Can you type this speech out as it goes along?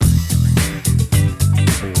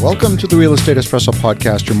Welcome to the Real Estate Espresso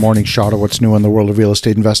Podcast, your morning shot of what's new in the world of real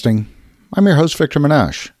estate investing. I'm your host, Victor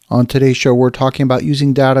Menashe. On today's show, we're talking about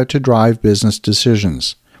using data to drive business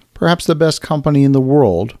decisions. Perhaps the best company in the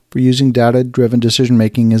world for using data-driven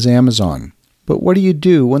decision-making is Amazon. But what do you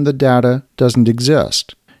do when the data doesn't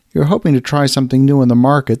exist? You're hoping to try something new in the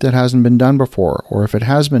market that hasn't been done before, or if it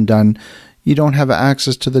has been done, you don't have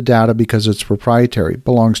access to the data because it's proprietary,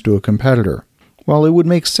 belongs to a competitor. Well, it would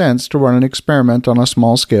make sense to run an experiment on a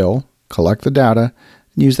small scale, collect the data,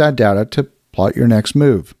 and use that data to plot your next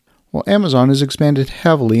move. Well, Amazon has expanded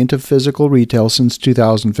heavily into physical retail since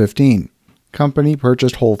 2015. The company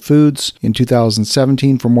purchased Whole Foods in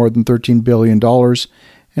 2017 for more than $13 billion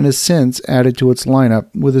and has since added to its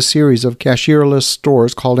lineup with a series of cashierless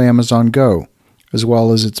stores called Amazon Go, as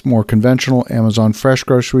well as its more conventional Amazon Fresh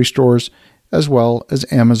grocery stores, as well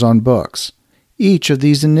as Amazon Books. Each of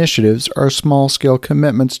these initiatives are small-scale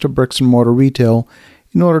commitments to bricks-and-mortar retail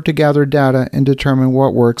in order to gather data and determine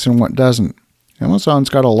what works and what doesn't. Amazon's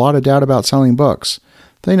got a lot of data about selling books.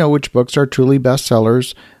 They know which books are truly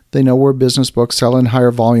bestsellers. They know where business books sell in higher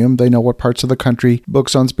volume. They know what parts of the country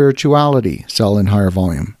books on spirituality sell in higher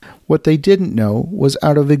volume. What they didn't know was,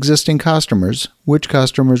 out of existing customers, which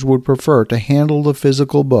customers would prefer to handle the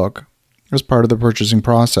physical book as part of the purchasing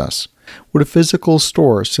process. Would a physical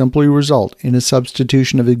store simply result in a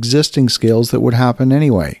substitution of existing sales that would happen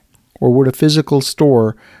anyway? Or would a physical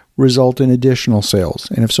store result in additional sales?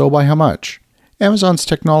 And if so, by how much? Amazon's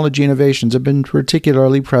technology innovations have been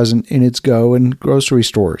particularly present in its Go and grocery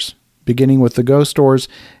stores. Beginning with the Go stores,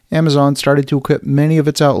 Amazon started to equip many of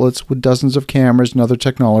its outlets with dozens of cameras and other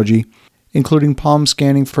technology, including palm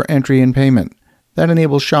scanning for entry and payment. That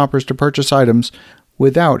enables shoppers to purchase items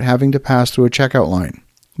without having to pass through a checkout line.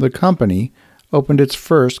 The company opened its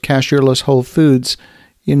first cashierless Whole Foods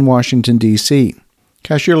in Washington, D.C.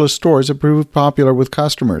 Cashierless stores have proved popular with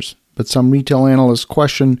customers, but some retail analysts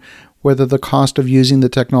question whether the cost of using the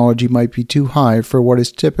technology might be too high for what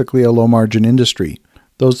is typically a low-margin industry.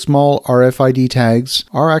 Those small RFID tags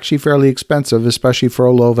are actually fairly expensive, especially for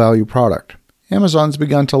a low-value product. Amazon's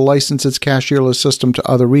begun to license its cashierless system to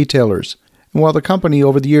other retailers, and while the company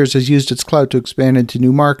over the years has used its clout to expand into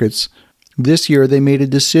new markets, this year they made a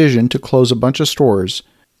decision to close a bunch of stores.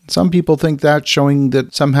 Some people think that's showing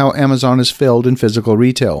that somehow Amazon has failed in physical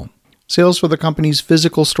retail. Sales for the company's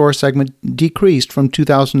physical store segment decreased from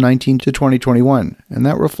 2019 to 2021, and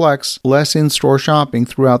that reflects less in-store shopping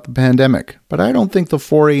throughout the pandemic. But I don't think the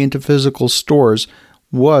foray into physical stores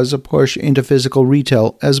was a push into physical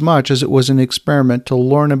retail as much as it was an experiment to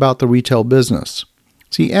learn about the retail business.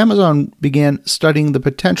 See, Amazon began studying the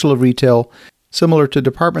potential of retail similar to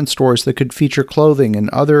department stores that could feature clothing and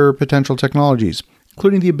other potential technologies,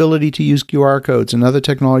 including the ability to use QR codes and other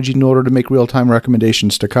technology in order to make real-time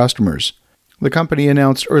recommendations to customers. The company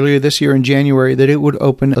announced earlier this year in January that it would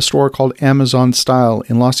open a store called Amazon Style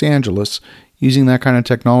in Los Angeles using that kind of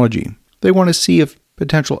technology. They want to see if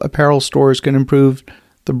potential apparel stores can improve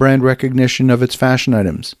the brand recognition of its fashion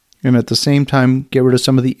items and at the same time get rid of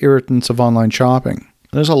some of the irritants of online shopping.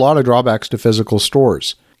 There's a lot of drawbacks to physical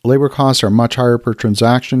stores. Labor costs are much higher per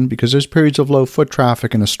transaction because there's periods of low foot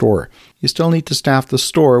traffic in a store. You still need to staff the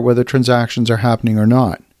store whether transactions are happening or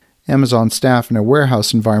not. Amazon staff in a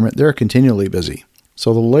warehouse environment, they're continually busy.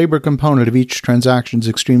 So the labor component of each transaction is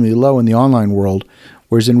extremely low in the online world,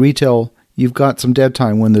 whereas in retail, you've got some dead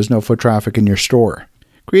time when there's no foot traffic in your store.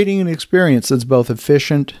 Creating an experience that's both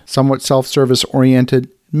efficient, somewhat self-service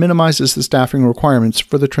oriented, minimizes the staffing requirements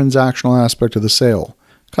for the transactional aspect of the sale.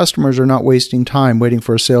 Customers are not wasting time waiting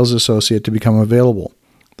for a sales associate to become available.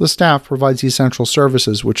 The staff provides essential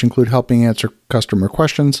services, which include helping answer customer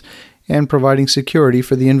questions and providing security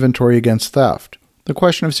for the inventory against theft. The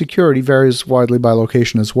question of security varies widely by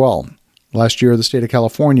location as well. Last year, the state of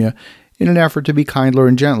California, in an effort to be kinder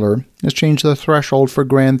and gentler, has changed the threshold for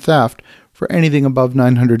grand theft for anything above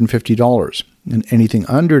 $950, and anything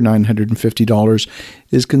under $950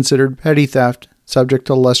 is considered petty theft, subject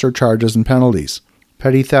to lesser charges and penalties.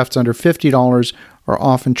 Petty thefts under $50 are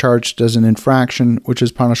often charged as an infraction, which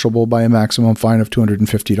is punishable by a maximum fine of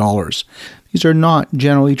 $250. These are not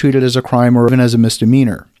generally treated as a crime or even as a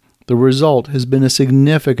misdemeanor. The result has been a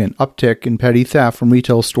significant uptick in petty theft from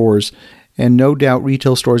retail stores, and no doubt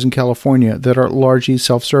retail stores in California that are largely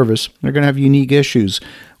self-service are going to have unique issues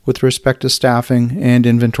with respect to staffing and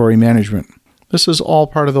inventory management. This is all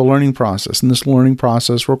part of the learning process, and this learning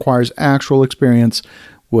process requires actual experience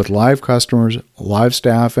with live customers, live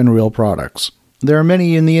staff, and real products. There are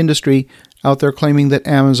many in the industry out there claiming that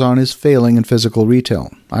Amazon is failing in physical retail.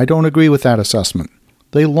 I don't agree with that assessment.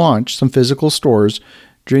 They launched some physical stores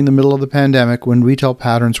during the middle of the pandemic when retail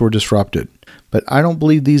patterns were disrupted. But I don't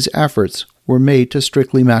believe these efforts were made to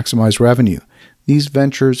strictly maximize revenue. These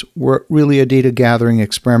ventures were really a data gathering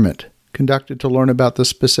experiment, conducted to learn about the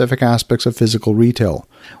specific aspects of physical retail.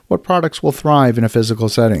 What products will thrive in a physical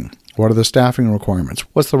setting? What are the staffing requirements?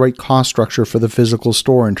 What's the right cost structure for the physical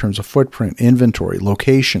store in terms of footprint, inventory,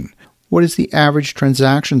 location? What is the average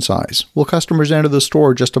transaction size? Will customers enter the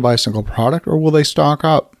store just to buy a single product, or will they stock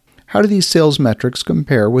up? How do these sales metrics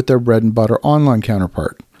compare with their bread and butter online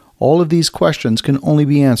counterpart? All of these questions can only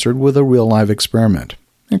be answered with a real live experiment.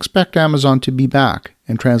 Expect Amazon to be back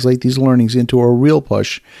and translate these learnings into a real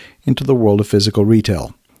push into the world of physical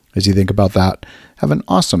retail. As you think about that, have an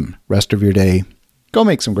awesome rest of your day. Go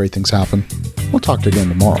make some great things happen. We'll talk to you again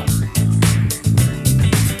tomorrow.